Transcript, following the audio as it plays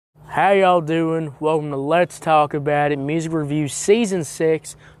How y'all doing? Welcome to Let's Talk About It Music Review Season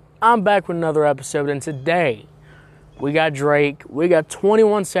 6. I'm back with another episode, and today we got Drake, we got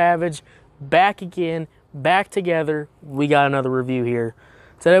 21 Savage, back again, back together. We got another review here.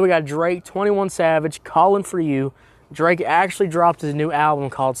 Today we got Drake, 21 Savage, Calling For You. Drake actually dropped his new album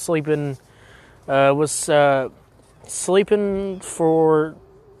called Sleeping for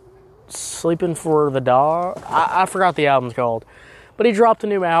the Dog. I forgot the album's called. But he dropped a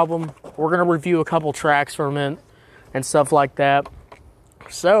new album. We're going to review a couple tracks from it and stuff like that.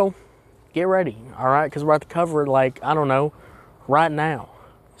 So, get ready, alright? Because we're about to cover it right now.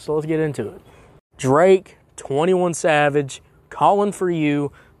 So let's get into it. Drake, 21 Savage, Calling For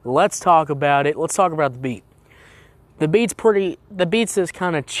You. Let's talk about it. Let's talk about the beat. The beat's this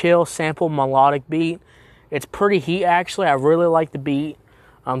kind of chill, sample, melodic beat. It's pretty heat, actually. I really like the beat.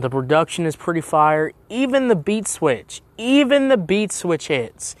 The production is pretty fire. Even the beat switch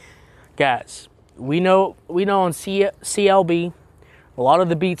hits. Guys, we know on CLB, a lot of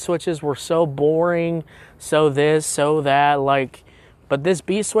the beat switches were so boring, so this, so that, but this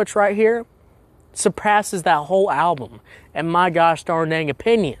beat switch right here surpasses that whole album, in my gosh darn dang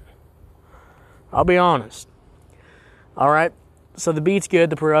opinion. I'll be honest. Alright, so the beat's good,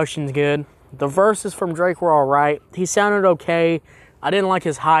 the production's good. The verses from Drake were alright. He sounded okay. I didn't like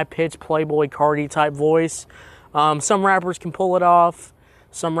his high-pitched Playboy Cardi type voice. Some rappers can pull it off.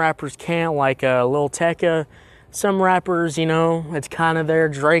 Some rappers can't, like Lil Tecca. Some rappers, it's kind of there.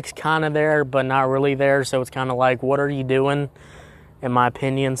 Drake's kind of there, but not really there. So it's kind of like, what are you doing, in my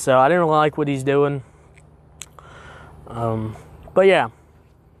opinion? So I didn't really like what he's doing. But yeah.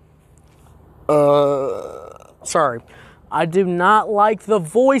 Sorry. I do not like the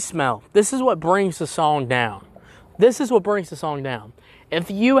voicemail. This is what brings the song down.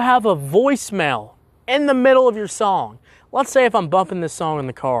 If you have a voicemail in the middle of your song, let's say if I'm bumping this song in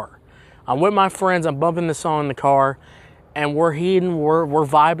the car, I'm with my friends, I'm bumping this song in the car, and we're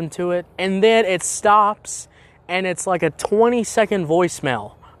vibing to it, and then it stops, and it's like a 20-second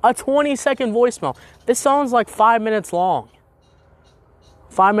voicemail. A 20-second voicemail. This song's like 5 minutes long.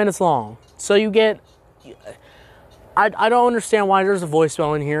 5 minutes long. So you get... I don't understand why there's a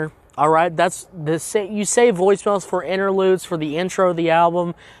voicemail in here. Alright, you save voicemails for interludes, for the intro of the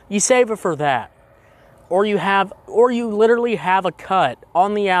album. You save it for that. Or you literally have a cut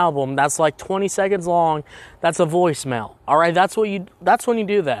on the album that's like 20 seconds long. That's a voicemail. Alright, that's when you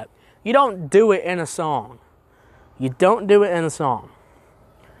do that. You don't do it in a song.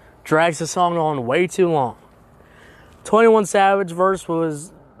 Drags the song on way too long. 21 Savage verse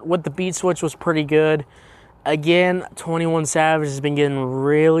with the beat switch was pretty good. Again, 21 Savage has been getting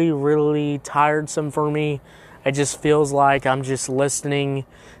really, really tiresome for me. It just feels like I'm just listening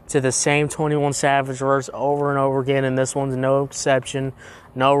to the same 21 Savage verse over and over again, and this one's no exception.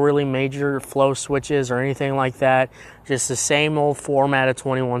 No really major flow switches or anything like that. Just the same old format of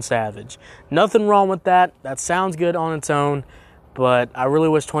 21 Savage. Nothing wrong with that. That sounds good on its own, but I really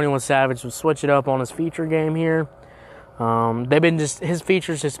wish 21 Savage would switch it up on his feature game here. His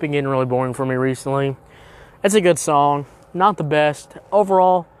features just been getting really boring for me recently. It's a good song. Not the best.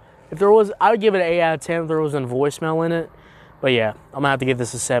 Overall, I would give it an 8 out of 10 if there was a voicemail in it. But yeah, I'm going to have to give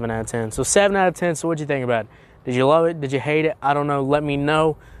this a 7 out of 10. So 7 out of 10, so what'd you think about it? Did you love it? Did you hate it? I don't know. Let me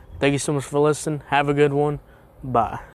know. Thank you so much for listening. Have a good one. Bye.